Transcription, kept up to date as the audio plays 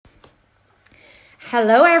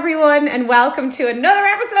Hello everyone and welcome to another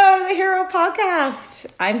episode of the Hero Podcast.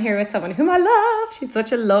 I'm here with someone whom I love. She's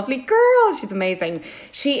such a lovely girl. She's amazing.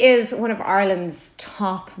 She is one of Ireland's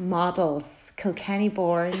top models. Kilkenny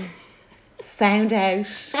born. Sound out.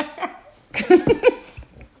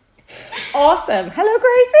 Awesome. Hello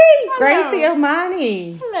Gracie. Hello. Gracie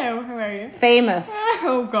O'Mahony. Hello, how are you? Famous.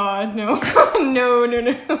 Oh God, no.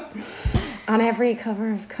 No. On every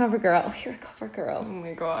cover of CoverGirl. Oh, you're a CoverGirl. Oh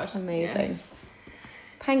my God. Amazing. Yeah.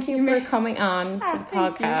 Thank you for coming on to the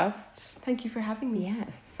thank you. podcast. Thank you for having me.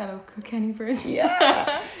 Yes. Fellow Kilkenny person.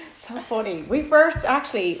 Yeah. So funny. We first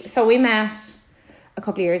actually, so we met a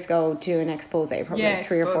couple of years ago doing an expose, probably Yeah,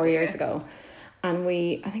 3 or 4 expose, years yeah. ago. And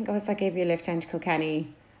I think I gave you a lift down to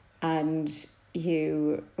Kilkenny and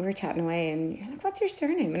we were chatting away and you're like, what's your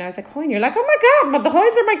surname? And I was like, Hoyne. You're like, oh my God, but the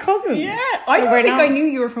Hoynes are my cousins. Yeah. I So don't we're think not- I knew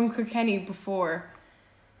you were from Kilkenny before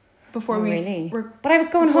Oh, we really? were. But I was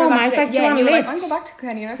going before home. that I was day. like, do you yeah, want and to you were lift? like, I'm going back to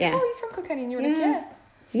Kilkenny. And I was Yeah. like, oh, you're from Kilkenny? And you were like, Yeah.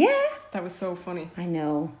 yeah. Yeah. That was so funny. I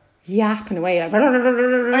know. Yapping away. Like,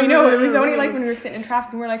 I know, it was only like when we were sitting in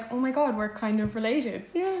traffic and we're like, oh my God, we're kind of related.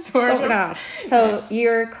 Yeah, Sort but we're of. not. So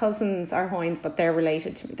your cousins are Hoynes, but they're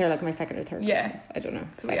related to me. They're like my second or third Yeah. cousins. I don't know.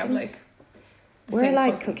 So we have Second? like. the We're same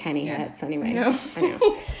like cousins. Kilkenny Yeah. heads anyway. I know.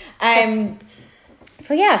 I know.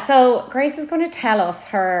 So Grace is going to tell us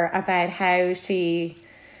about how she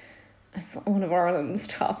is one of Ireland's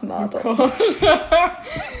top models.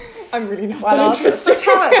 I'm really not Well, that also, interested. so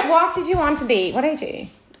tell us, what did you want to be? What age are you?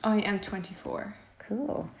 I am 24.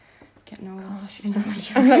 Cool. Getting old. Gosh, you're so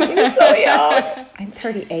much. I'm like, you're so young. I'm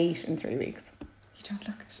 38 in 3 weeks. You don't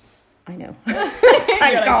look it. I know.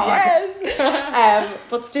 Thank God. Yes.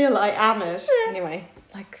 But still, I am it. Anyway,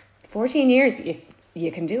 like 14 years,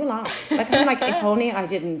 you can do a lot. Like, I'm like, if only I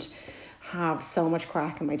didn't have so much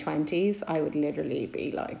crack in my 20s, I would literally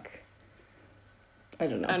be like, I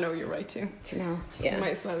don't know. I know you're right too. Do you know? You Yeah.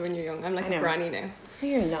 might as well when you're young. I'm like I a know. granny now. No,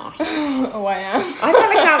 you're not. Oh, I am. I felt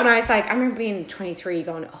like that when I was like, I remember being 23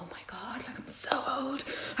 going, oh my God, like I'm so old.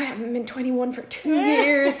 I haven't been 21 for 2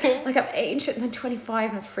 years. Like I'm ancient. And then 25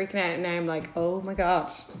 and I was freaking out. And now I'm like, oh my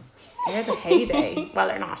God. They're the heyday. Well,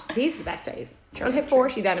 they're not. These are the best days. Sure, I'll hit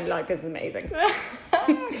 40 then and be like, this is amazing.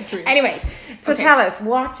 Anyway, so Okay. tell us,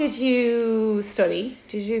 what did you study?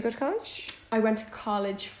 Did you go to college? I went to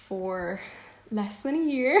college for less than a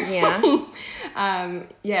year. Yeah.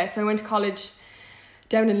 Yeah, so I went to college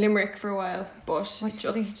down in Limerick for a while, but What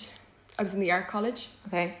study? I was in the art college,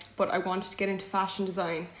 Okay. but I wanted to get into fashion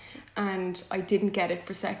design and I didn't get it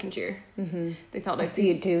for second year. Mm-hmm. They thought I I'd see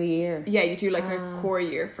you do a year. Yeah, you do like a core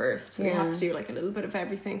year first. So you Yeah. have to do like a little bit of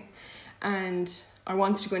everything. And I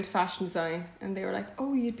wanted to go into fashion design and they were like,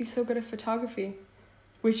 oh, you'd be so good at photography,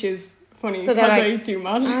 which is funny So because they're I like, do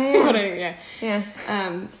modeling. oh, yeah. But anyway, Yeah.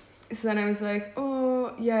 so then I was like,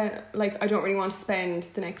 oh yeah, like I don't really want to spend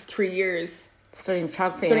the next 3 years Studying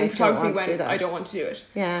photography. studying and I don't photography want to do when that. I don't want to do it.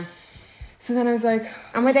 Yeah. So then I was like,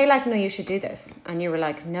 And were they like, no, you should do this? And you were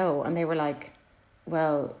like, no. And they were like,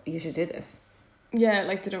 well, you should do this. yeah,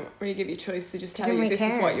 like they don't really give you a choice. They just They tell don't you really this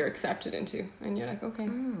is care. what you're accepted into. And you're like, okay.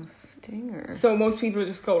 Oh, stinger. So most people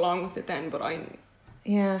just go along with it then, but I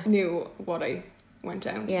Yeah. knew what I went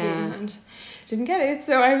down to Yeah. do and didn't get it.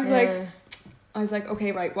 So I was Yeah. like,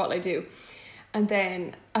 okay, right, what'll I do? And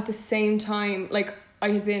then at the same time, like I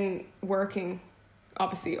had been working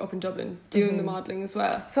obviously up in Dublin doing the modelling as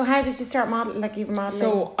well. So how did you start modeling? Like you were modeling?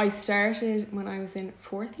 So I started when I was in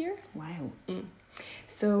 4th year. Wow.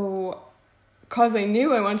 So because I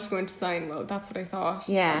knew I wanted to go into design, well, that's what I thought.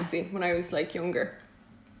 Yeah. Obviously, when I was like younger.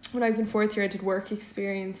 When I was in 4th year, I did work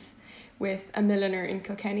experience with a milliner in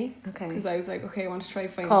Kilkenny. Okay. Because I was like, okay, I want to try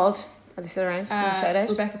find Called? Are they still around? Shout out.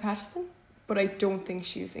 Rebecca Patterson, but I don't think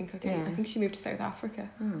she's in Kilkenny. Yeah. I think she moved to South Africa.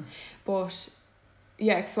 Oh. But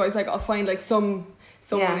yeah, so I was like, I'll find like someone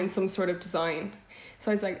Yeah. in some sort of design. So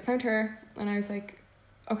I was like, found her, and I was like,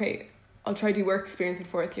 okay, I'll try to do work experience in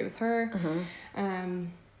 4th year with her.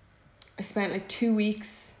 I spent like 2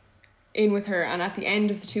 weeks in with her, and at the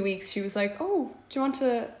end of the 2 weeks, she was like, oh, do you want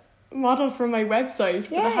to model for my website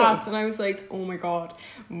for Yay. the hats? And I was like, oh my God,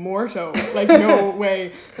 Morto, like no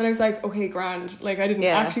way. Then I was like, okay, grand. Like I didn't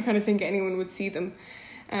Yeah. actually kind of think anyone would see them.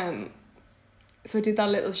 So I did that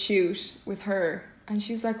little shoot with her, and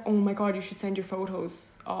she was like, oh my God, you should send your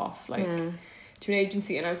photos off like to an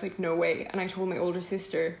agency. And I was like, no way. And I told my older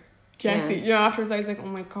sister Jessie, you know, afterwards I was like, oh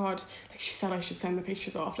my God, like she said I should send the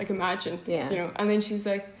pictures off, like imagine, you know. And then she was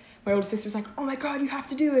like, my older sister was like, oh my God, you have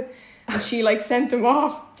to do it. And she like sent them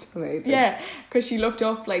off. Amazing. Yeah, because she looked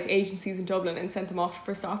up like agencies in Dublin and sent them off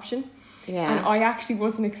first option. Yeah. And I actually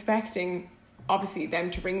wasn't expecting obviously them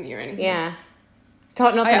to ring me or anything. Yeah.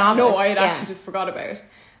 Thought nothing of it. No, I had Yeah. actually just forgot about it.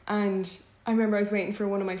 And I remember I was waiting for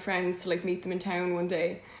one of my friends to like meet them in town one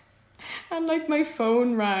day, and like my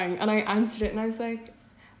phone rang and I answered it and I was like,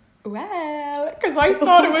 well, because I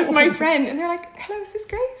thought it was my friend, and they're like, hello, is this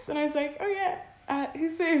Grace? And I was like, oh yeah,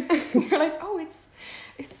 who's this? And they're like, oh,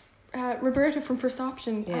 it's Roberta from First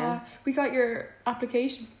Option. Yeah. We got your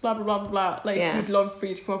application, blah blah blah blah blah. Like, Yeah. we'd love for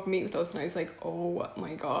you to come up and meet with us. And I was like, oh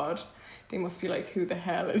my god, they must be like, who the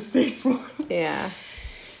hell is this one? Yeah.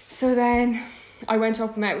 So then I went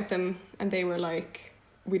up and met with them, and they were like,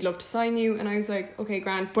 we'd love to sign you. And I was like, okay,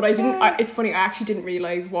 grand. But I didn't, it's funny, I actually didn't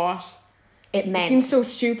realise what It it meant. seems so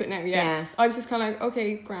stupid now. Yeah. I was just kind of like,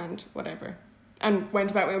 okay, grand, whatever, and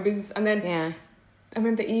went about my own business. And then Yeah. I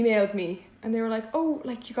remember they emailed me and they were like, oh,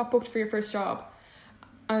 like, you got booked for your first job.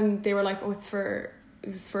 And they were like, oh,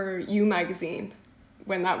 it was for You Magazine,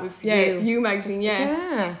 when that was You Magazine.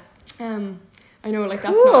 Yeah. I know, like,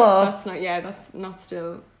 Cool. that's not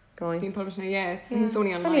still being Going. published now. I think it's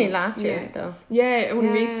only It's online. only last year, though. Yeah, only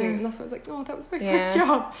Yeah. recently. And that's why I was like, oh, that was my Yeah. first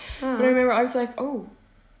job. Oh. But I remember I was like, oh,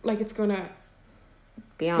 like, it's gonna,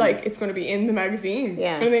 Beyond. like, it's gonna be in the magazine.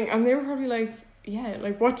 Yeah. And they were probably like, yeah,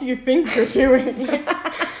 like, what do you think you're doing?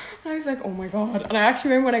 And I was like, oh my god. And I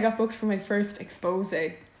actually remember when I got booked for my first expose,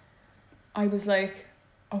 I was like,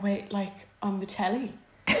 oh wait, like, on the telly?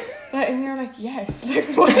 And they were like, yes.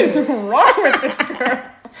 Like, what is wrong with this girl?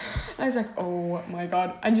 I was like, oh my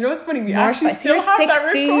god. And you know what's funny? We actually still you're have 16. that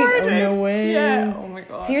recorded. Oh, no way. Yeah. Oh my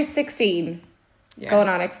god. So you're 16, Yeah. going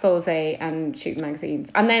on expose and shooting magazines,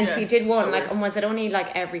 and then so Yeah, you did one so like, weird. and was it only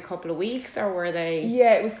like every couple of weeks, or were they?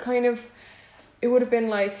 Yeah, it was kind of, it would have been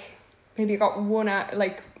like, maybe I got one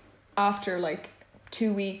like after like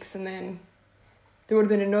 2 weeks, and then there would have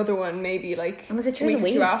been another one maybe like And was it a during week the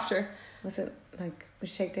or two week? after. Was it like, was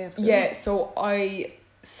you take day off school? Yeah, so I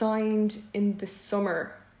signed in the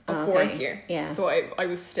summer of Oh, fourth okay. year. Yeah. So I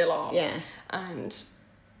was still off. Yeah. And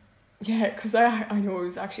yeah, because I know it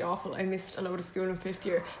was actually awful. I missed a load of school in fifth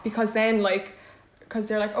year, because then like, because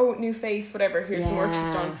they're like, oh, new face, whatever, here's some work she's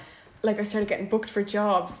Yeah. done. Like, I started getting booked for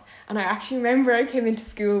jobs, and I actually remember I came into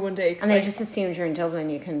school one day. 'cause And they I- just assumed you're in Dublin,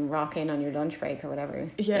 you can rock in on your lunch break or whatever.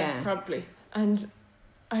 Yeah, probably. And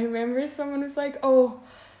I remember someone was like, oh,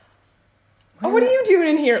 what are you doing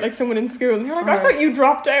in here? Like, someone in school. And they were like, I Oh. thought you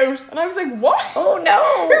dropped out. And I was like, what? Oh Who no!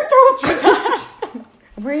 told you that?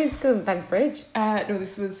 Where are you in school? Benn's Bridge? No,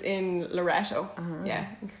 this was in Loretto. Uh-huh. Yeah,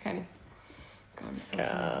 in Kilkenny. God, it was so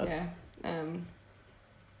God. funny. Yeah.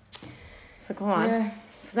 So go on. Yeah.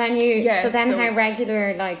 So then you. Yeah, so then so- how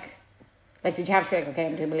regular like did you have to be like, okay,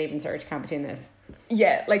 I'm doing my leaving cert, can't be doing this?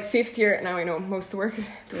 Yeah, like fifth year. Now I know most of the work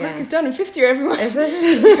Yeah. is done in fifth year. Everyone. Is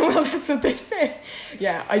it? Well, that's what they say.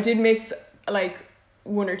 Yeah, I did miss like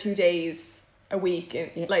 1 or 2 days a week,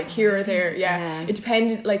 Yeah. like here or there. Yeah. Yeah. It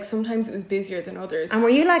depended. Like, sometimes it was busier than others. And were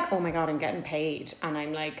you like, oh my god, I'm getting paid, and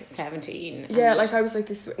I'm like 17? Yeah, and- like I was like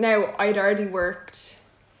this. Now, I'd already worked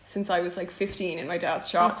since I was like 15 in my dad's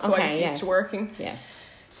shop, so I Okay, was used yes. to working. Yes,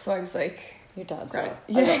 So I was like, your dad's Right. shop.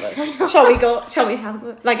 Yeah. I love it. Shall we go? Shall we talk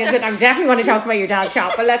about? Like I said, I'm definitely going to talk about your dad's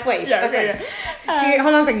shop, but let's wait. yeah, okay, yeah. So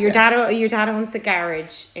hold on a second. Your dad owns the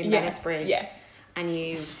garage in Yeah, Venice Bridge. yeah. And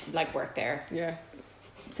you like work there. Yeah.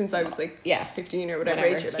 Since I was like Yeah. 15 or whatever,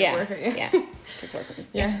 Whatever. age you're like Yeah. working. Yeah. Just working.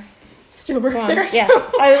 Yeah. Still work Go on. there. Yeah.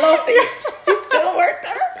 So, I love that you still work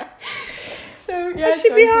there. so yeah. It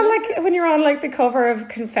should so be I on was like when you're on like the cover of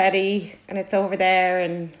Confetti and it's over there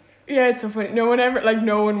and yeah, it's so funny. No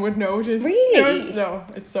one would notice. Really? No,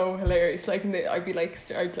 it's so hilarious. Like,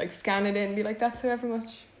 I'd like scan it in and be like, that's however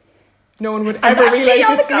much. No one would ever that's me realise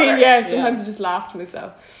on the it's me. cover. Yeah, Yeah. sometimes I just laugh to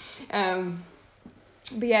myself.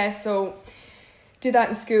 But yeah, so did that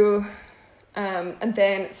in school. And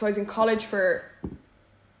then, so I was in college for,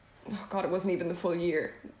 oh God, it wasn't even the full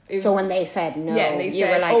year. It was, so when they said no, yeah, and they you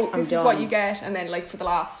said, were like, oh, I'm this done. is what you get. And then like for the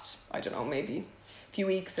last, I don't know, maybe a few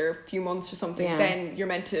weeks or a few months or something, Yeah. then you're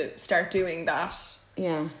meant to start doing that,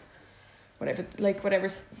 Yeah. whatever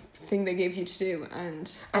thing they gave you to do.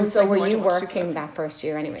 And I And was so like, were no, I you don't want to do working that. that first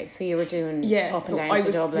year anyway? So you were doing Yeah, up so and down I to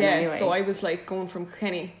was, Dublin yeah, anyway. so I was like going from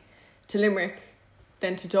Kilkenny to Limerick,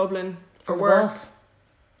 then to Dublin for On the work. bus?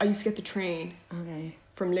 I used to get the train Okay.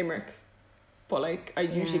 from Limerick, but like I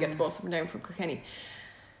usually Yeah. get the bus up and down from Kilkenny.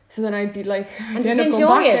 So then I'd be like, And I'd did end you up going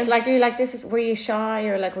enjoy back it? down- Like, were you like, were you shy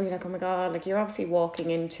or like, were you like, oh my God, like you're obviously walking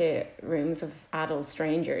into rooms of adult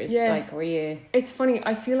strangers. Yeah. Like, were you? It's funny,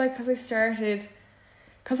 I feel like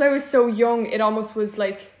because I was so young, it almost was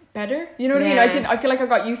like better. You know what I mean? Yeah. I feel like I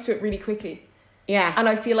got used to it really quickly. Yeah. And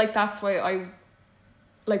I feel like that's why I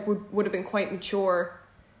like would have been quite mature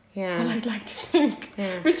Yeah. And I'd like to think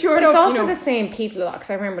Yeah. matured But it's up, also you know. the same people, because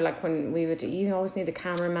I remember like when we would, you always knew the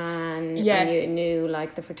cameraman, Yeah. and you knew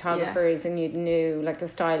like the photographers, and you knew like the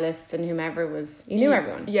stylists and whomever was, you knew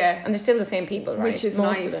everyone. Yeah. And they're still the same people, right? Which is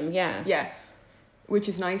Most nice. of them, yeah. Yeah. Which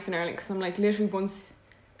is nice in Ireland, because I'm like, literally once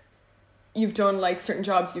you've done like certain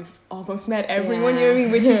jobs, you've almost met everyone, you know what I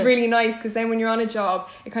mean? Which is really nice, because then when you're on a job,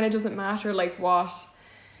 it kind of doesn't matter like what,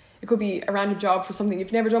 it could be a random job for something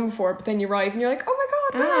you've never done before, but then you arrive and you're like, oh my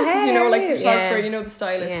god, wow, 'cause you know, like the photographer, you know, the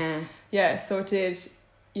stylist. Yeah, so it did,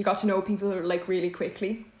 you got to know people like really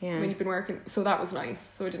quickly when you've been working, so that was nice,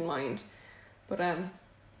 so I didn't mind. But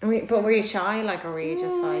but were you shy, like, or were you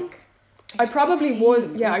just like, I probably was,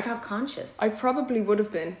 yeah, self-conscious? I probably would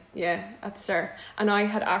have been, yeah, at the start. And I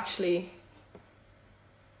had actually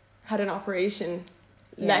had an operation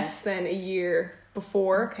less than a year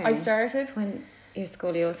before I started. When your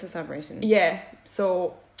scoliosis operation? Yeah,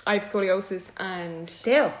 so I have scoliosis and...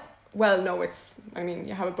 Still? Well, no, it's, I mean,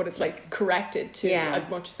 you have it, but it's like corrected to as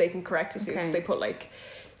much as they can correct it to. So they put like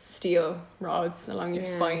steel rods along your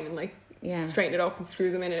spine and like straighten it up and screw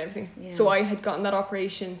them in and everything. Yeah. So I had gotten that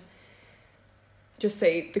operation, just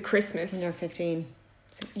say the Christmas. When you were 15.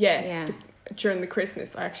 Yeah. During the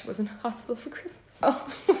Christmas. I actually was in hospital for Christmas. Oh,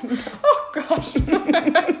 oh gosh.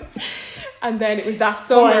 And then it was that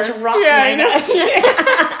summer. Yeah, I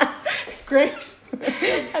know. It's great.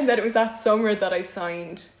 And then it was that summer that I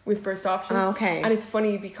signed with First Option. Oh, okay. And it's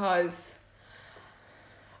funny because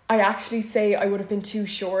I actually say I would have been too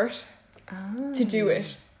short to do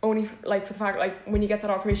it. Only like for the fact, like when you get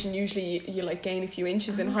that operation, usually you like gain a few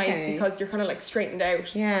inches in height because you're kind of like straightened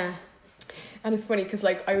out. Yeah. And it's funny because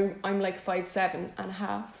like I'm like 5'7" and a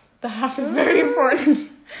half. The half is very important.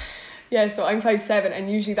 Yeah, so I'm 5'7",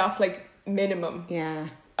 and usually that's like minimum. Yeah.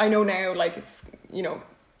 I know now, like it's, you know,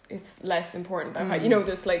 it's less important than height. You know,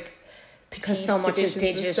 there's like because so much is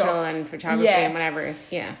digital and photography and whatever.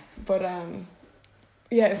 Yeah. But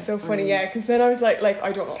yeah, it's so funny. Yeah, because then I was like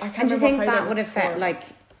I don't know. I can't remember. And do you think what that would have felt like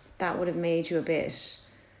that would have made you a bit?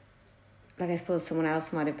 Like, I suppose someone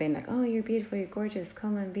else might have been like, oh, you're beautiful, you're gorgeous,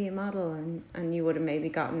 come and be a model, and you would have maybe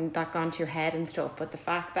gone to your head and stuff. But the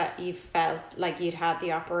fact that you felt like you'd had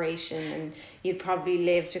the operation and you'd probably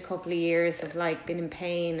lived a couple of years of like being in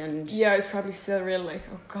pain, and I was probably still real like,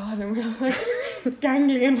 oh god, I'm real like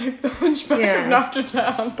ganglion like the Hunchback of Notre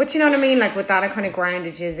Dame. But you know what I mean, like with that, it kind of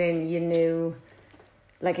grounded you in, you knew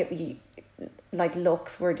like like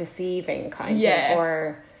looks were deceiving kind of,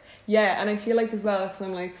 or and I feel like as well, because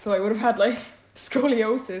I'm like, so I would have had like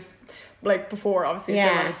scoliosis like before, obviously,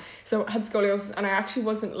 so I had scoliosis, and I actually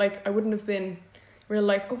wasn't like, I wouldn't have been real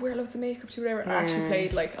like, oh, wear loads of makeup, do whatever. I actually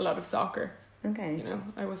played like a lot of soccer. Okay. You know,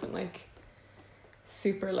 I wasn't like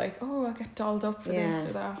super like, oh, I'll get dolled up for this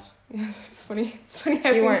or that. Yeah, it's funny. It's funny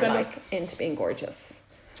how you things weren't like into being gorgeous.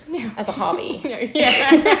 No. As a hobby.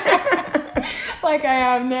 Like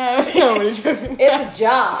I am now. No, it's a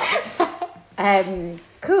job.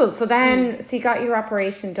 Cool. So then, so you got your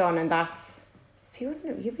operation done, and that's, so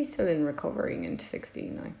you'd be still in recovering into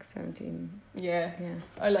 16, like 17. Yeah.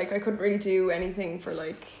 I couldn't really do anything for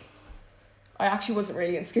like, I actually wasn't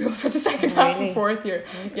really in school for the second half of fourth year.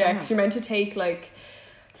 Yeah, because you're meant to take like,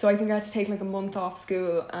 so I think I had to take like a month off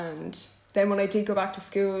school, and then when I did go back to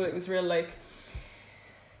school, it was real like,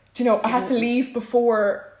 do you know, I had to leave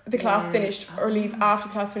before the class finished or leave after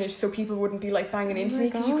the class finished, so people wouldn't be like banging into me,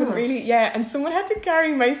 because you couldn't really, and someone had to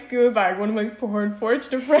carry my school bag. One of my poor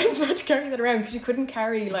unfortunate friends had to carry that around because you couldn't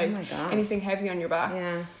carry like anything heavy on your back.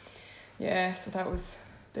 So that was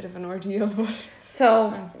a bit of an ordeal. But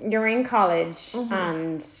so you're in college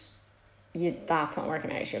and that's not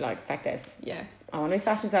working out. You're like, fuck this, I want to be a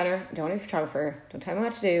fashion designer, I don't want to be a photographer, don't tell me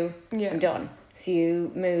what to do, I'm done. So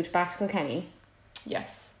you moved back to Kilkenny.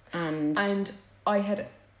 And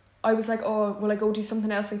I was like, oh, will I go do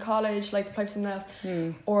something else in college, like apply for something else?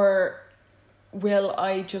 Or will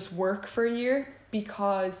I just work for a year?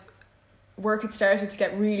 Because work had started to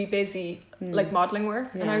get really busy, like modelling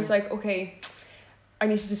work. And I was like, okay, I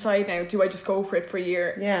need to decide now, do I just go for it for a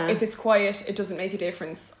year? If it's quiet, it doesn't make a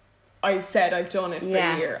difference. I've said I've done it for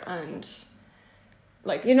a year, and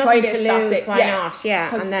like you're not tried to it, lose, that's it. why not?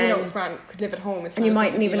 Because and then, you know, it's grand, could live at home. It's and you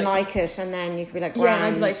mightn't even like it, and then you could be like, grand. and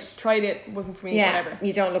I'd be like, tried it, wasn't for me, whatever.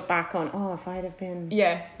 You don't look back on, oh, if I'd have been...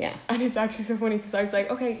 And it's actually so funny, because I was like,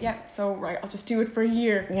 okay, so right, I'll just do it for a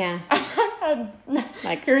year. And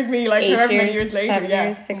like, here's me, like, however many years later. 7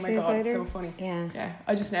 years, 6 oh my years god, later. it's so funny.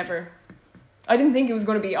 I just never... I didn't think it was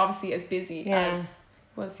going to be, obviously, as busy as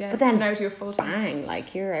was, But then, so now do a full time. Bang,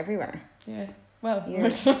 like, you're everywhere. Well, I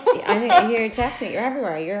think you're definitely, you're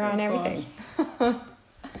everywhere. You're on everything.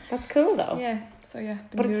 That's cool though. Yeah, so yeah. been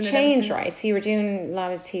But doing it's it ever changed, since. right? So you were doing a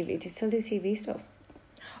lot of TV. Do you still do TV stuff?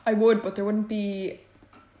 I would, but there wouldn't be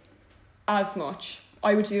as much.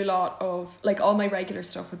 I would do a lot of, like, all my regular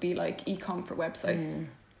stuff would be like e-com for websites,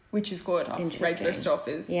 which is good. Obviously, regular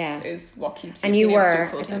Interesting. stuff Yeah. is what keeps you. And you being able to do were,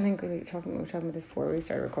 I full-time. don't think we were talking about this before we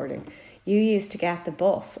started recording. You used to get the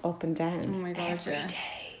bus up and down Oh my God, every yeah. day.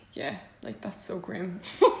 Yeah, like that's so grim.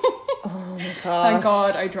 Oh my God. Thank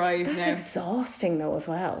God I drive That's now. exhausting though as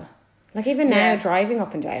well. Like even now, Yeah. driving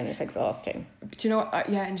up and down is exhausting. But you know what?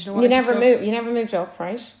 Yeah, and do you know what? You I just never love- moved. You never moved up,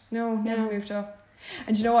 right? No, never No. moved up.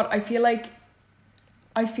 And do you know what? I feel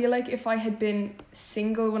like if I had been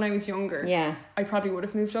single when I was younger, Yeah, I probably would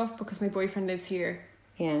have moved up because my boyfriend lives here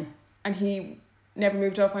yeah, and he never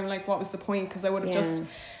moved up. I'm like, what was the point? Because I would have just Yeah.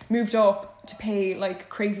 moved up to pay like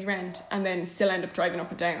crazy rent and then still end up driving up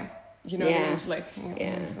and down. You know what I Yeah. mean? To like, hang out with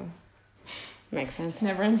him, Yeah. so makes sense. just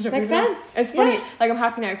never ended up Makes moving up. sense. It's funny. Yeah. Like I'm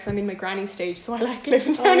happy now because I'm in my granny stage, so I like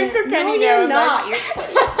living down in Kilkenny no, now. you're I'm not. like- You're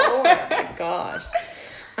 24. Oh my gosh.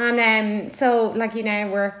 And so like you now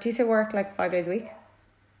work. Do you still work like 5 days a week?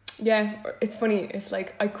 Yeah, it's funny. It's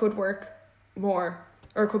like I could work more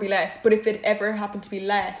or it could be less. But if it ever happened to be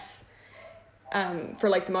less, for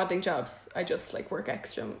like the modelling jobs, I just like work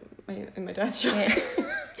extra in my dad's job. Yeah.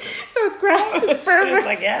 So it's great. It's perfect. It's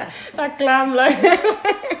like yeah. That glam life.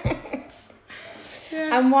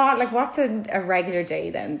 Yeah. And what's a regular day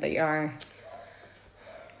then that you are?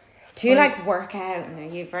 Do you Well- like work out? And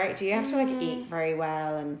do you have to like eat very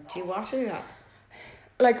well? And do you watch it or not?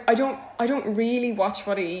 Like I don't really watch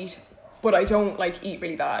what I eat, but I don't like eat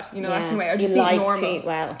really bad. You know that kind of way. I just you eat like normal. to eat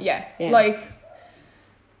well. Yeah. Yeah. Like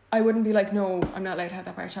I wouldn't be like, no, I'm not allowed to have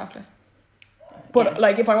that bar of chocolate. But Yeah.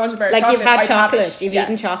 like if I want a bar of Like chocolate, you've had I'd have chocolate. it. You've Yeah.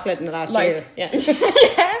 eaten chocolate in the last Like- year. Yeah.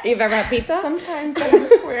 You've ever had pizza? Sometimes I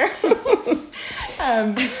swear.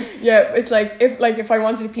 Yeah, it's like if I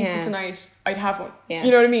wanted a pizza Yeah. tonight, I'd have one. Yeah.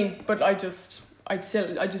 You know what I mean? But I just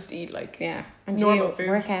eat like Yeah. And normal do you food.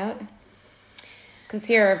 work out? Because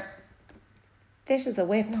you're fit as a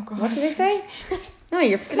whip. Oh, God. What did they say? No,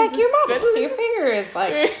 you're like your mom. fit So as a your finger is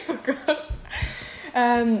like. oh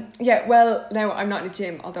God. Yeah, well now I'm not in a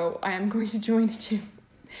gym, although I am going to join a gym.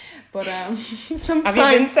 But sometimes Have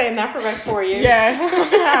you been saying that for about 4 years? yeah,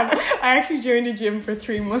 I have. I actually joined a gym for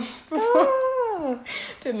 3 months before. Oh.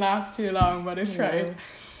 Didn't last too long, but I tried. No.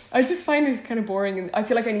 I just find it kind of boring, and I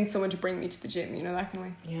feel like I need someone to bring me to the gym, you know, that kind of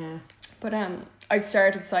way. Yeah. But I've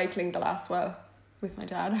started cycling the last while with my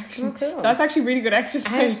dad actually. Oh, cool. That's actually really good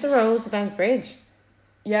exercise. How's the roads of Bounds Bridge?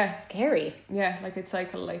 Yeah, Scary. yeah. Like I'd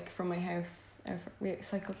cycle like from my house. We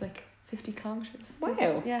cycled like 50 kilometers.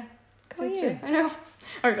 Wow. Yeah. Good on That's you. true. I know.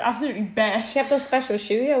 I was absolutely bet. Do you have those special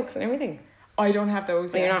shoe yokes and everything? I don't have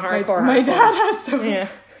those. Oh, you're yeah. not hardcore, My hardcore. dad has those. Yeah.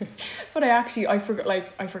 But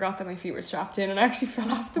I forgot that my feet were strapped in, and I actually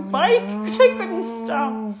fell off the bike because I couldn't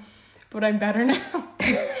stop. But I'm better now.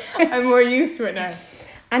 I'm more used to it now.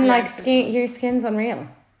 And Yeah. like your skin's unreal.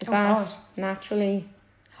 Is Oh, that God. naturally?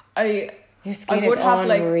 I Your skin would is have,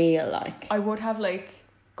 like- unreal. Like. I would have like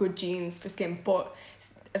good genes for skin, but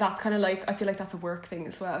that's kind of like I feel like that's a work thing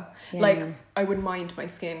as well. Yeah. Like I wouldn't mind my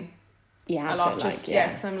skin Yeah. a lot, just yeah,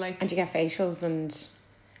 because I'm like And do you get facials and?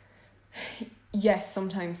 yes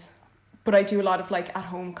sometimes, but I do a lot of like at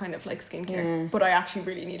home kind of like skincare. Yeah. But I actually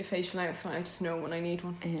really need a facial now, so I just know when I need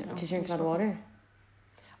one. Yeah. you know, Do you drink a just lot of water?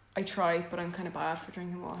 I try, but I'm kind of bad for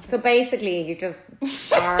drinking water. So basically, you just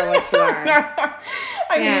are what you are.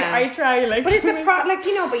 I mean, Yeah. I try like. But it's a like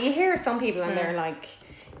you know. But you hear some people and Yeah. they're like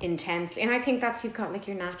intensely, and I think that's you've got like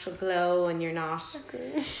your natural glow and you're not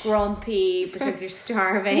Okay. grumpy because you're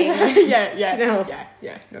starving. yeah, yeah, You know.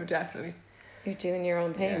 yeah. No, definitely. You're doing your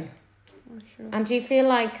own thing. Oh, sure. And do you feel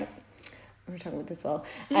like we're talking about this all?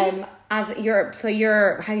 As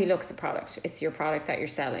your how you look at the product, it's your product that you're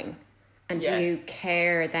selling, and Yeah. do you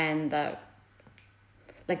care then that?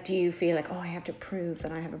 Like, do you feel like, oh, I have to prove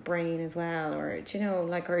that I have a brain as well? Or, do you know,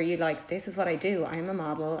 like, or are you like, this is what I do. I'm a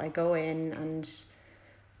model. I go in and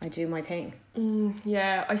I do my thing.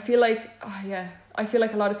 Yeah, I feel like, I feel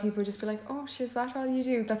like a lot of people just be like, oh, is that all you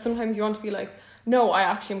do? That sometimes you want to be like, no, I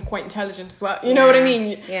actually am quite intelligent as well. You know what I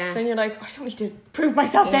mean? Yeah. Then you're like, I don't need to prove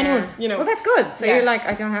myself to anyone, you know? Well, that's good. So Yeah. you're like,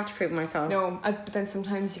 I don't have to prove myself. No, but then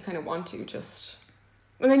sometimes you kind of want to just...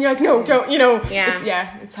 And then you're like, no, don't, you know?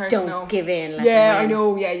 Yeah. It's hard to know. Don't give in. Let Yeah, them I in.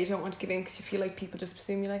 know. Yeah, you don't want to give in because you feel like people just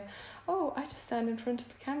presume you're like, oh, I just stand in front of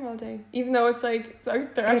the camera all day. Even though it's like,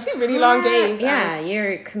 they're actually really long days. Yeah, and-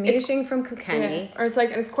 you're commuting from Kilkenny. Or it's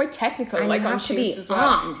like, and it's quite technical, And like you on have to be shoots as well.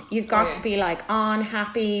 on. You've got Yeah. to be like on,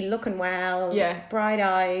 happy, looking well, Yeah.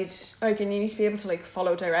 bright-eyed. Like, and you need to be able to like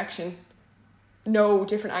follow direction, know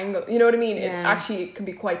different angle. You know what I mean? It Yeah. actually can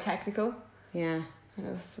be quite technical. Yeah. I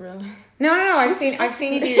know it's real. No. I've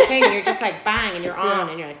seen you do your thing. You're just like bang, and you're on,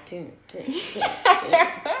 and you're like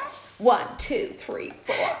 1, 2, 3,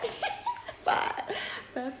 4, 5.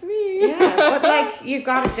 That's me. Yeah, but like you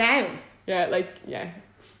got it down. Yeah,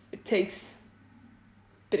 it takes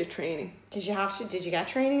a bit of training. Did you get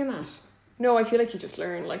training in that? No, I feel like you just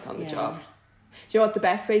learn like on the job. Do you know what the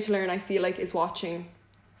best way to learn, I feel like, is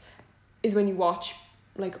when you watch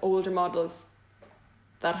like older models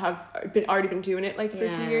that have already been doing it like for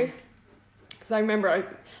a few years. Because I remember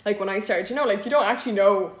when I started, you don't actually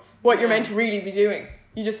know what you're meant to really be doing.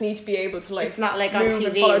 You just need to be able to like, it's not like on move TV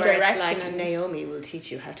and follow where direction, it's like and Naomi will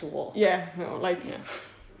teach you how to walk. Yeah, no,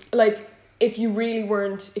 like if you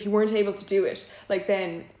weren't able to do it, like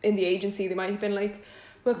then in the agency they might have been like,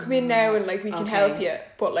 well, come in now and like we can help you.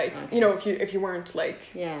 But like if you weren't like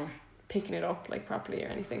picking it up like properly or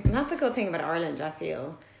anything. And that's a good thing about Ireland, I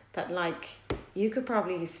feel, that like you could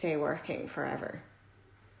probably stay working forever.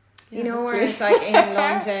 Whereas like in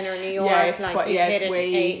London or New York,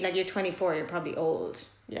 like you're 24, you're probably old.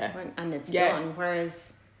 Yeah. And it's done.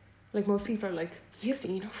 Whereas like most people are like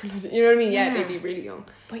 16 for London. You know what I mean? Yeah, they'd be really young.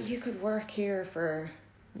 But you could work here for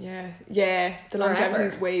the longevity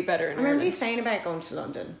is way better in I remember Ireland. You saying about going to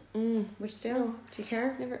London. Which still, do you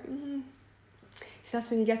care? Never. See, that's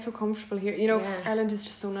when you get so comfortable here. 'Cause Ireland is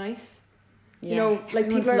just so nice. Yeah. Like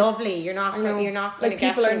everyone's people are lovely. You're not going like to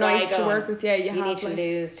get people are nice to work with. Yeah, you need to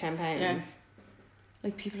lose 10 pounds. Yeah.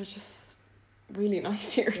 Like people are just really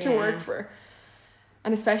nice here to work for.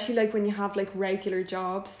 And especially like when you have like regular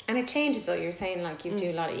jobs. And it changes though. You're saying like you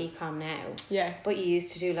do a lot of e-com now. Yeah. But you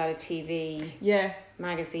used to do a lot of TV. Yeah.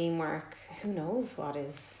 Magazine work. Who knows what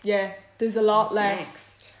is. Yeah. There's a lot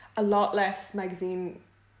less magazine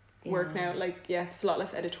work now. Like there's a lot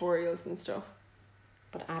less editorials and stuff.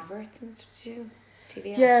 But adverts and stuff, did you?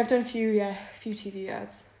 TV ads? Yeah, I've done a few TV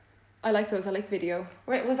ads. I like those. I like video.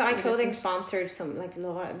 Right, was iClothing sponsored some like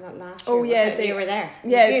Love Island last year? Oh yeah, they were there.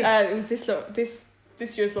 Yeah, it was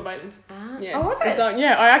this year's Love Island. Ah, yeah. Oh, was it?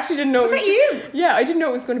 I actually didn't know. Was it you? Yeah, I didn't know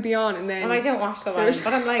it was going to be on, and then. Well, I don't watch Love Island,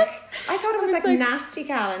 but I'm like, I thought it was like Nasty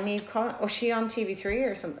Gal and Niamh Cullen. Was she on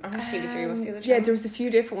TV3 or something? Or not TV3? What's the other channel? Yeah, there was a few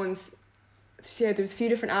different ones. Yeah, there was a few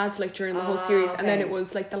different ads like during the whole series, and then it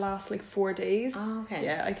was like the last like 4 days. Oh, okay.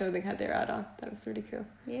 Yeah, iClothing had their ad on. That was really cool.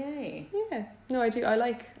 Yay. Yeah. No, I do. I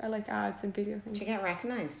like ads and video things. Did you get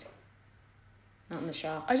recognised? Not in the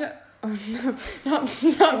shop. I don't. Oh, no,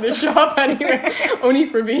 not in the shop anyway. Only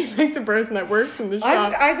for being like the person that works in the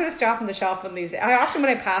shop. I could have stopped in the shop on these. I often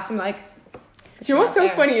when I pass, I'm like. Do you know what's so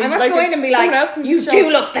funny? Is I must like go in and be like, you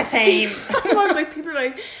do look the same. I was like, people are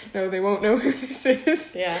like, no, they won't know who this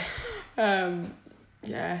is. Yeah.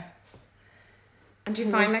 Yeah. And do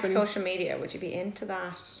you find like social media, would you be into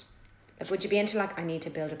that? Would you be into like, I need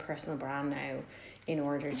to build a personal brand now in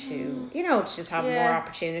order to, to just have more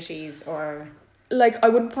opportunities, or like I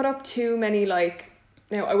wouldn't put up too many I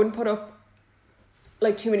wouldn't put up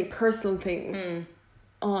like too many personal things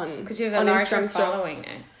on because you have a larger following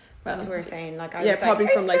now. Well, that's what we're saying. Like I was probably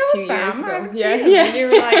like, from like a few years ago. Yeah. And you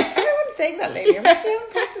were like, everyone's saying that lately. I'm like, you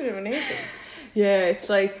haven't posted it in ages. Yeah, it's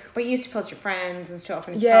like... But you used to post your friends and stuff,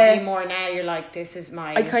 and it's probably more now, you're like, this is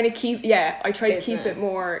my... I kind of keep... Yeah, I try to keep it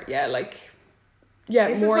more... Yeah, like... Yeah,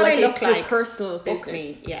 this more like it's your personal Book business.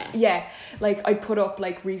 Me, yeah. Yeah, like I'd put up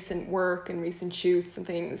like recent work and recent shoots and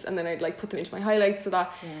things, and then I'd like put them into my highlights so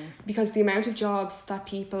that... Because the amount of jobs that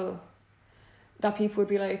people would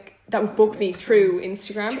be like... That would book me through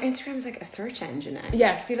Instagram. Instagram's like a search engine now.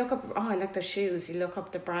 Yeah. Like if you look up, I like the shoes, you look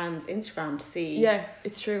up the brands, Instagram to see. Yeah,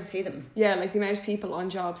 it's true. See them. Yeah, like the amount of people on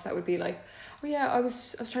jobs that would be like, oh yeah, I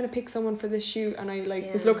was trying to pick someone for this shoot, and I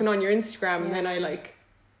like was looking on your Instagram, and then I like,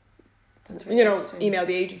 really email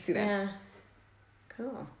the agency then. Yeah.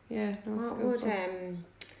 Cool. Yeah. No, it's good.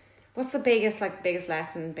 What's the biggest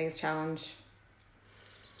lesson, biggest challenge?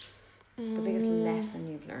 The biggest lesson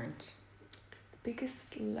you've learned? Biggest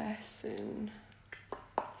lesson,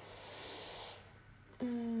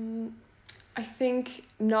 I think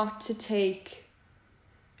not to take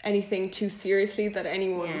anything too seriously that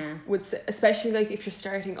anyone would say, especially like if you're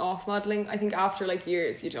starting off modeling. I think after like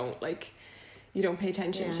years you don't pay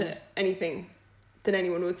attention to anything that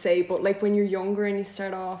anyone would say, but like when you're younger and you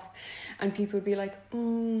start off and people would be like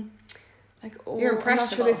like, oh, you're I'm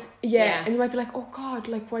not sure this, and you might be like, oh god,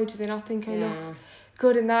 like why do they not think I look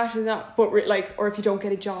good in that or that, but like, or if you don't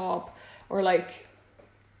get a job, or like,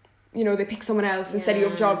 they pick someone else instead of you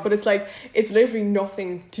have a job, but it's like, it's literally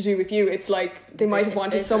nothing to do with you. It's like they might have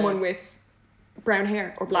wanted someone with brown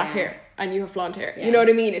hair or black hair and you have blonde hair. You know what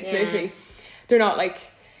I mean? It's literally, they're not like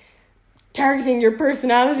targeting your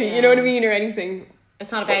personality, you know what I mean, or anything.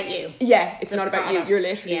 It's not about you. Yeah, it's not about you. You're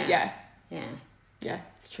literally, Yeah,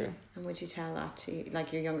 it's true. And would you tell that to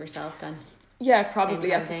like your younger self then? Yeah, probably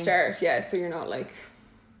Same at kind the of start. Yeah, so you're not like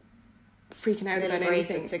freaking out Little about Grace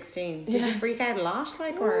anything. at 16. Did you freak out a lot,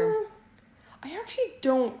 like, or I actually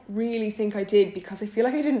don't really think I did, because I feel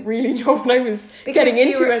like I didn't really know what I was because getting you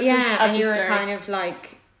into were, it. yeah, at and the you were start. kind of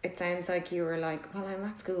like, it sounds like you were like, well, I'm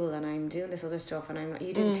at school and I'm doing this other stuff, and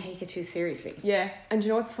you didn't take it too seriously. Yeah, and you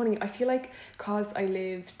know what's funny? I feel like because I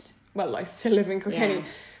still live in Kilkenny, Yeah.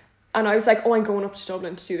 and I was like, oh, I'm going up to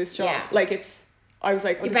Dublin to do this job. Yeah. Like I was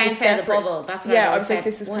like, oh, You this is bounce out of the separate. bubble. That's what Yeah, I I was like,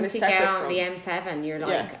 this is kind once of you separate get on from the M7, you're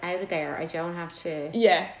like out of there. I don't have to.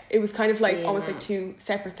 Yeah, it was kind of like Yeah. almost like two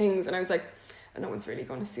separate things, and I was like, no one's really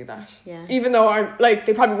going to see that. Yeah. Even though I'm like,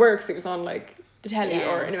 they probably were, because it was on like the telly Yeah.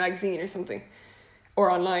 or in a magazine or something, or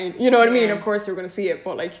online. You know what I mean? Yeah. Of course they were going to see it,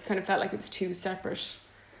 but like, it kind of felt like it was two separate.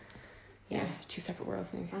 Yeah. Two separate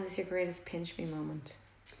worlds maybe. What is your greatest pinch me moment?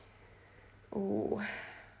 Oh,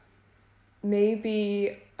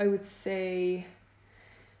 maybe I would say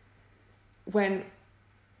when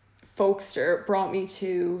Folkster brought me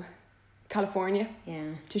to California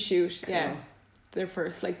Yeah. to shoot. Cool. Yeah, their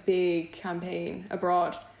first like big campaign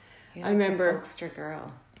abroad. You're I like the remember- Folkster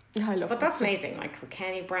girl. I love. But that's Folkster. amazing, like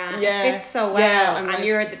Kenny Brand. Yeah. It fits so well. Yeah, I'm and like-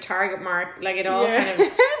 you're at the target mark. Like it all Yeah. kind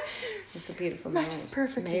of. It's a beautiful Matches moment.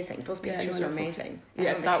 perfectly. Amazing. Those Yeah, pictures no, are I love Folkster. amazing. Yeah,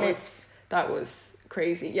 And the that clips. was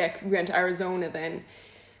crazy. Yeah, 'cause we went to Arizona then.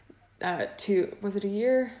 Was it a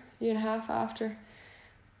year and a half after?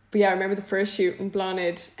 But yeah, I remember the first shoot, and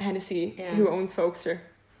Blonde Hennessy, Yeah. who owns Folkster,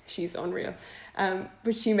 she's unreal.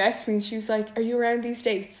 But she messaged me and she was like, "Are you around these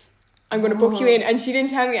dates? I'm going to book you in." And she didn't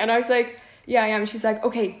tell me, and I was like, "Yeah, I am." She's like,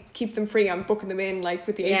 "Okay, keep them free. I'm booking them in like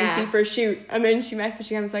with the agency Yeah. for a shoot." And then she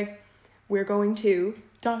messaged me and was like, "We're going to ...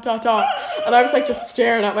 And I was like just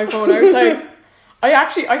staring at my phone. I was like,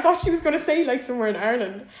 I thought she was going to say like somewhere in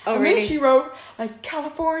Ireland. Oh, and really? then she wrote like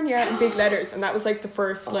California in big letters, and that was like the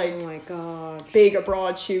first like Oh my god. big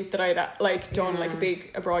abroad shoot that I'd like done, like a Yeah.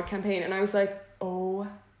 big abroad campaign. And I was like, oh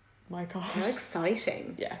my How gosh.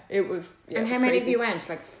 exciting. Yeah, it was. Yeah, And it how was many of crazy. you went?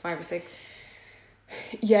 Like 5 or 6?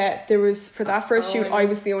 Yeah, there was, for that first shoot, and- I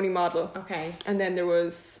was the only model. Okay. And then there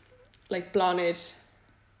was like Blonde,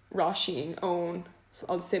 Roisin, Owen, so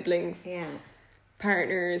all the siblings, Yeah.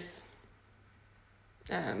 partners.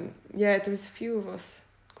 Yeah, there was a few of us.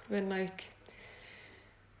 Could have been like,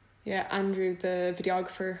 yeah, Andrew the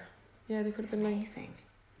videographer. Yeah, they could have been like Amazing.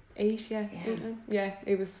 8. Yeah, Yeah. 8, 9. Yeah,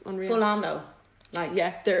 it was unreal. Full on though. Like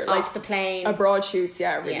Yeah, they're off like the plane. abroad shoots.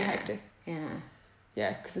 Yeah, really Yeah. hectic. Yeah.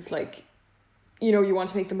 Yeah, because it's like, you know, you want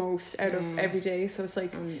to make the most out of Mm. every day. So it's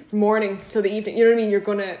like Mm. morning till the evening. You know what I mean? You're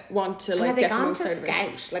gonna want to And like have they get the gone most to out of it.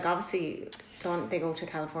 scout? Like obviously they go to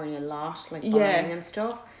California a lot, like Yeah. buying and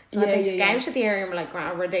stuff. So Yeah, had they yeah, yeah. scouted the area and were like,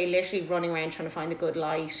 or were they literally running around trying to find a good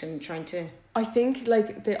light and trying to I think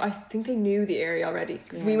like I think they knew the area already,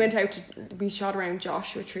 because we Yeah. went out we shot around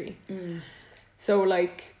Joshua Tree. So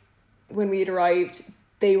like when we had arrived,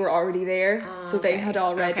 they were already there, Ah, so they okay. had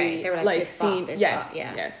already Okay, they were like, this spot, seen. this Yeah, spot,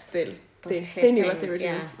 yeah. yes, Those they cliff knew what they things, were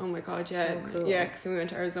doing. yeah. Oh my god, yeah, So cool. yeah, because we went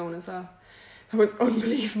to Arizona as well. That was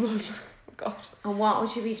unbelievable. Oh god. And what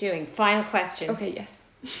would you be doing? Final question. Okay, yes.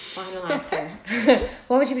 Final answer.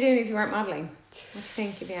 What would you be doing if you weren't modelling? What do you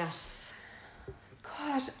think you'd be at?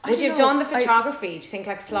 God, I Would don't you have know. done the photography? Do you think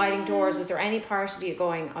like sliding doors? Was there any part of you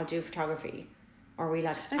going, I'll do photography? Or were we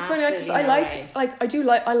like, And it's funny because absolutely I no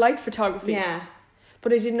way? I like photography. Yeah.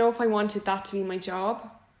 But I didn't know if I wanted that to be my job.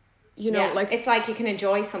 You know, Yeah, like it's like you can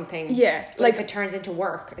enjoy something. yeah, But like if it turns into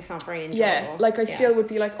work, it's not very enjoyable. yeah, like I Yeah. still would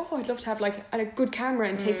be like, oh, I'd love to have like a good camera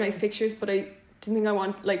and take nice pictures, but I didn't think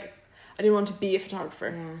I didn't want to be a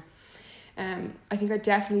photographer. Yeah. I think I'd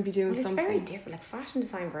definitely be doing Well, it's something. very different. Like fashion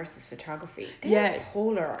design versus photography. They're Yeah,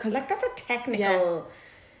 polar. 'cause- Like that's a technical.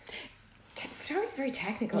 Photography is very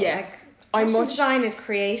technical. Yeah. Like I'm fashion much- design is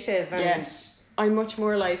creative and Yeah. I'm much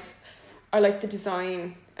more like, I like the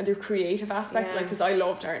design and the creative aspect, Yeah. like, because I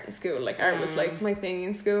loved art in school. Like art was Mm. like my thing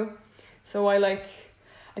in school, so I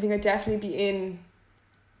think I'd definitely be in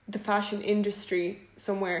the fashion industry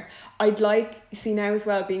somewhere. I'd see now as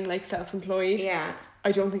well being like self-employed. yeah.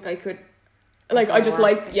 I don't think I could, like, I just Work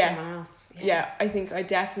like, for yeah, someone else. yeah, I think I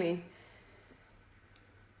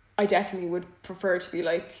definitely would prefer to be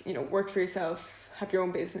like, you know, work for yourself, have your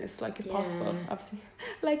own business, like if possible, Yeah. obviously,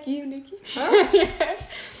 like you, Nikki.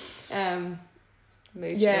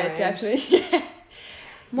 Mooching Yeah, around. definitely.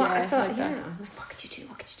 What Yeah, I thought, like yeah. that. Like, what could you do?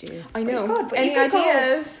 What could you do? I But you know. could, but Any you could go-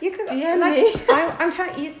 ideas? You could DM like, me. I'm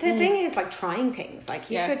telling you. The thing is, like trying things. Like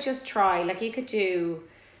you Yeah. could just try. Like you could do,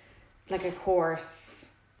 like a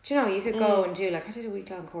course. Do you know? You could go and do like I did a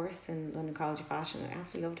week-long course in London College of Fashion. I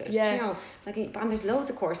absolutely loved it. Yeah. Do you know, like and there's loads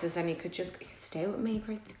of courses, and you could stay with me.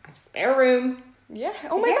 Great, I have spare room. Yeah.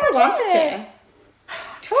 Oh my god, wanted to.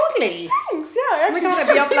 Totally. Thanks. Yeah. I Oh my god,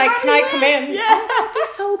 I'd be up like, can I come in? Yeah. Oh, that'd be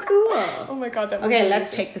so cool. Oh my god, that would Okay, be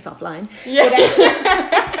let's amazing. take this offline. Yeah.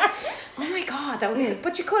 Oh my god, that would be good.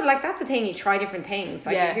 But you could, like, that's the thing, you try different things.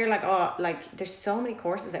 Like, Yeah. if you're like, oh, like, there's so many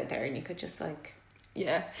courses out there and you could just, like,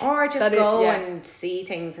 Yeah. or just That is- go yeah. and see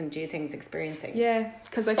things and do things, experience things. Yeah,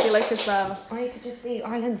 because I feel like as well, Or you could just be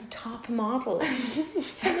Ireland's top model.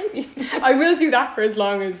 I will do that for as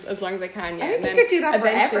long as I can. Yeah, I think and you then could do that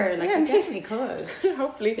eventually- forever. Like, you definitely could.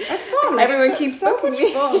 Hopefully, That's fun. Like, everyone it's keeps so booking much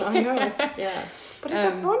me. fun. I know. Yeah. But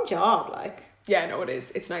it's a fun job, like. Yeah, no, it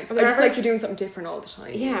is. It's nice. Are I there just ever- like you're doing something different all the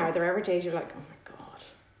time. Yeah, are there ever days you're like, oh my god.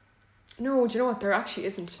 No, do you know what? There actually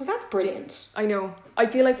isn't. Well, that's brilliant. I know. I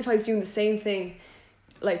feel like if I was doing the same thing,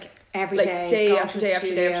 like Every like day, day go after to day the after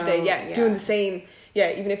day after day, studio, yeah, doing the same.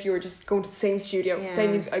 Yeah, even if you were just going to the same studio, Yeah.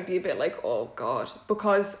 then I'd be a bit like, oh god,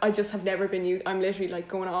 because I just have never been used. I'm literally like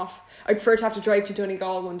going off. I'd prefer to have to drive to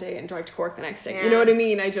Donegal one day and drive to Cork the next day. Yeah. You know what I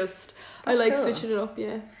mean? I That's like cool. switching it up.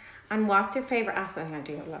 Yeah. And what's your favourite aspect? I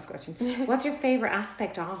do have a last question. What's your favourite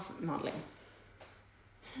aspect of modelling?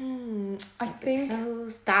 I think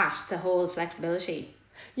Clothes, the whole flexibility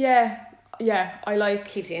yeah, I like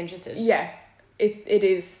keeps you interested. yeah. It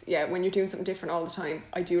is yeah. When you're doing something different all the time,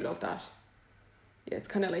 I do love that. Yeah, it's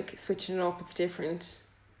kind of like switching it up. It's different.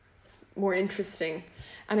 It's more interesting,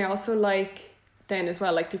 and I also like then as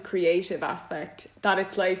well like the creative aspect that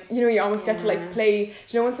it's like you know you almost get to like play. Do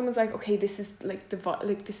you know when someone's like okay this is like this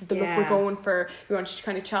is the look we're going for. We want you to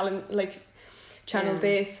kind of channel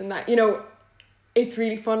this and that. You know, it's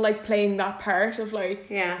really fun like playing that part of like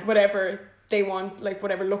whatever they want, like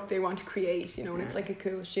whatever look they want to create. You know, and it's like a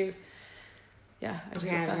cool shoot. Yeah, I do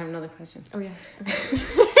Okay, love I that. have another question. Oh yeah.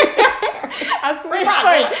 Ask away. It's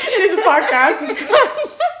fine. It is a podcast. It's fine.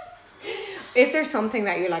 Is there something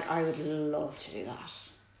that you're like, I would love to do that?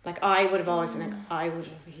 Like, I would have always been like, I would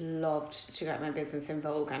have loved to get my business in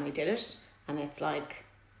Vogue, and I did it, and it's like,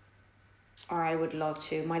 or I would love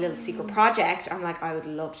to, my little secret project, I'm like, I would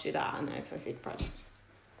love to do that, and now it's my secret project.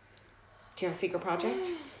 Do you have a secret project?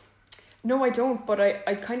 No, I don't, but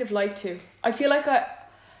I'd kind of like to. I feel like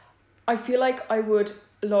I would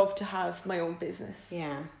love to have my own business.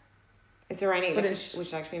 Yeah. Is there any, But like, it- would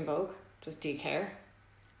you like to be in Vogue? Just do you care?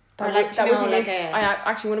 That Or like, would, do you that would know, be like amazing. a-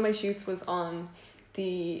 Actually, one of my shoots was on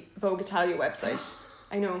the Vogue Italia website.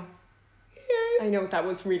 I know. I know, that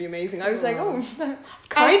was really amazing. I was like, oh,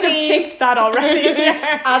 kind of ticked that already.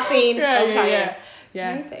 I've seen. Yeah.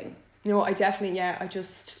 Anything. No, I definitely, I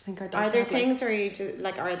just think I'd like Are to there have, like- things where you do,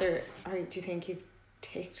 like, do you think you've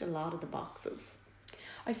ticked a lot of the boxes?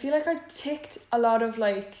 I feel like I've ticked a lot of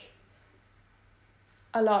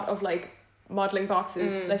modelling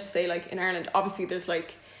boxes. Let's just say like in Ireland, obviously there's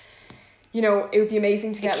like, you know, it would be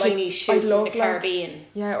amazing to get like I'd love the Caribbean.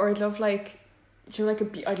 Yeah, or I'd love like, do you know,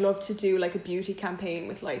 like I'd love to do like a beauty campaign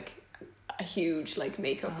with like a huge like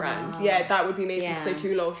makeup brand. Yeah, that would be amazing because I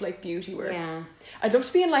do love like beauty work. Yeah. I'd love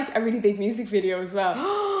to be in like a really big music video as well.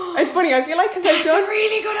 It's funny, I feel like because I've done a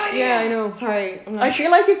really good idea. Yeah, I know. Sorry, I'm I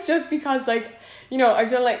feel like it's just because like, you know, I've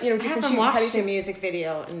done like, you know, I different haven't shoots. watched a music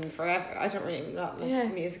video in forever. I don't really know.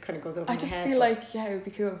 Like, music kind of goes over I my just head. feel like it would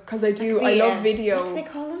be cool because I do. Like I we, love video what do they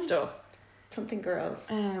call them? stuff. Something girls.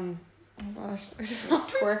 Oh gosh, I just want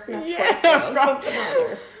Twerk, not Yeah, twerk girls. right. Something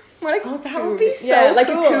other. like Oh, that cool. would be so yeah, like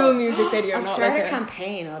cool. a cool music video, I'll not start like a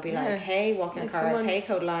campaign. I'll be like, hey, walking like cars, someone- hey,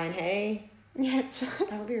 Codeline, hey. Yeah,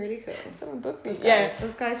 That would be really cool. someone booked me. Those guys,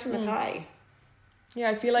 those guys from Mackay. Yeah,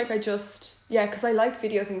 I feel like I just because I like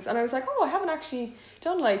video things, and I was like, oh, I haven't actually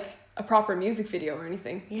done like a proper music video or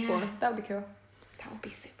anything before. That would be cool. That would be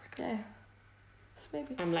super cool. Yeah, so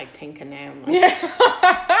maybe. I'm like thinking now. I'm like,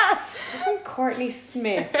 just some Courtney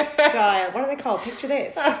Smith style. What are they called? Picture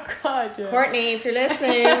this. Oh God, yeah. Courtney, if you're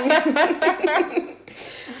listening.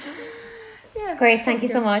 Grace, thank you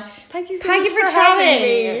so much. Thank you so Thank much you for having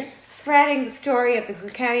me. Spreading the story of the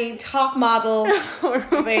Kilkenny top model.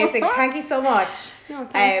 Amazing. Thank you so much. No,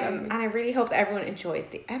 thanks, and I really hope that everyone enjoyed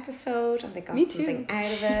the episode and they got something out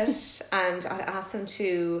of it. And I asked them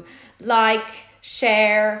to like,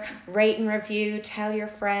 share, rate and review, tell your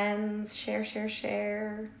friends, share. I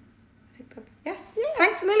think that's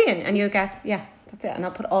Thanks a million, and you'll get that's it. And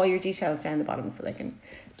I'll put all your details down the bottom so they can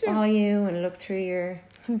follow you and look through your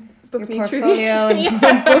portfolio and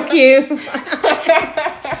book you.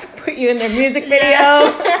 Put you in their music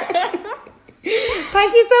video.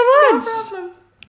 Thank you so much. No problem.